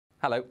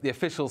Hello. The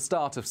official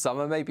start of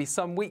summer may be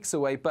some weeks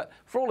away, but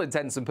for all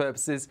intents and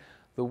purposes,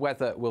 the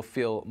weather will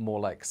feel more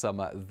like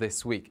summer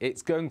this week.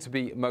 It's going to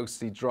be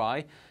mostly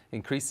dry,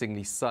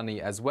 increasingly sunny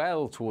as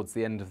well towards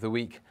the end of the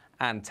week,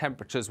 and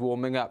temperatures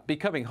warming up,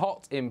 becoming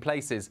hot in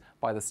places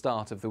by the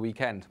start of the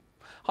weekend.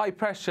 High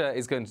pressure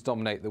is going to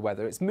dominate the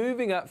weather. It's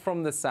moving up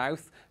from the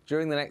south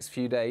during the next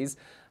few days,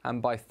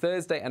 and by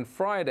Thursday and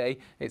Friday,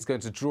 it's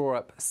going to draw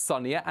up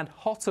sunnier and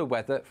hotter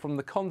weather from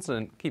the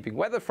continent, keeping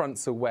weather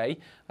fronts away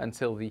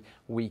until the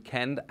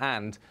weekend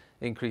and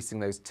increasing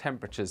those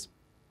temperatures.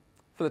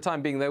 For the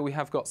time being, though, we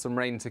have got some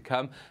rain to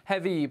come.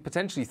 Heavy,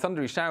 potentially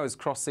thundery showers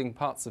crossing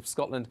parts of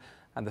Scotland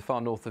and the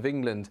far north of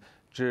England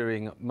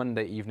during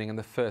Monday evening and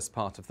the first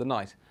part of the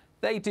night.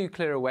 They do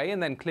clear away,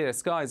 and then clear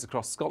skies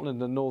across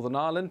Scotland and Northern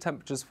Ireland,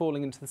 temperatures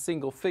falling into the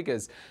single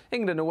figures.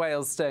 England and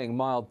Wales staying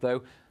mild,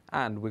 though,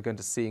 and we're going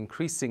to see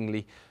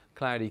increasingly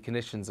cloudy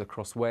conditions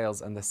across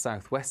Wales and the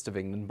southwest of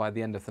England by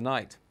the end of the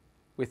night.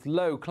 With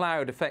low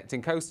cloud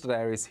affecting coastal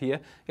areas here,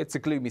 it's a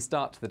gloomy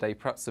start to the day,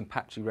 perhaps some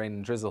patchy rain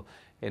and drizzle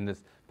in the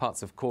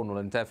parts of Cornwall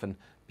and Devon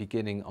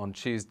beginning on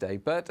Tuesday.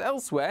 But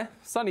elsewhere,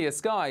 sunnier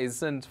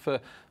skies, and for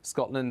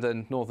Scotland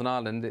and Northern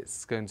Ireland,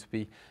 it's going to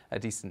be a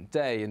decent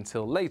day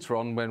until later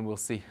on when we'll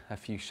see a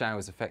few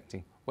showers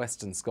affecting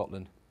western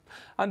Scotland.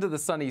 Under the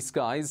sunny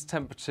skies,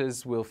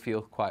 temperatures will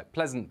feel quite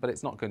pleasant, but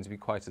it's not going to be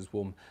quite as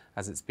warm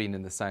as it's been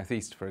in the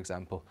southeast, for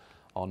example,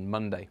 on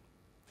Monday.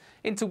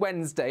 Into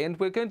Wednesday, and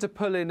we're going to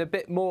pull in a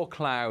bit more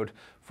cloud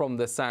from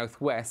the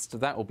southwest.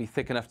 That will be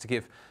thick enough to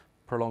give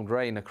prolonged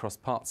rain across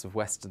parts of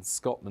western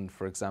Scotland,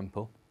 for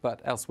example. But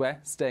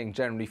elsewhere, staying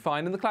generally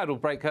fine, and the cloud will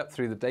break up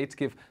through the day to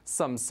give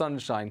some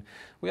sunshine.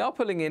 We are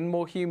pulling in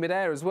more humid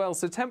air as well,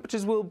 so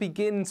temperatures will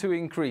begin to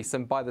increase,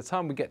 and by the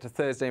time we get to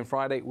Thursday and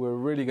Friday, we're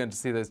really going to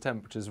see those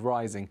temperatures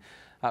rising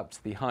up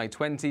to the high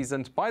 20s,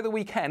 and by the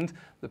weekend,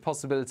 the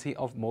possibility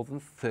of more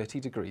than 30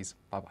 degrees.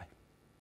 Bye-bye.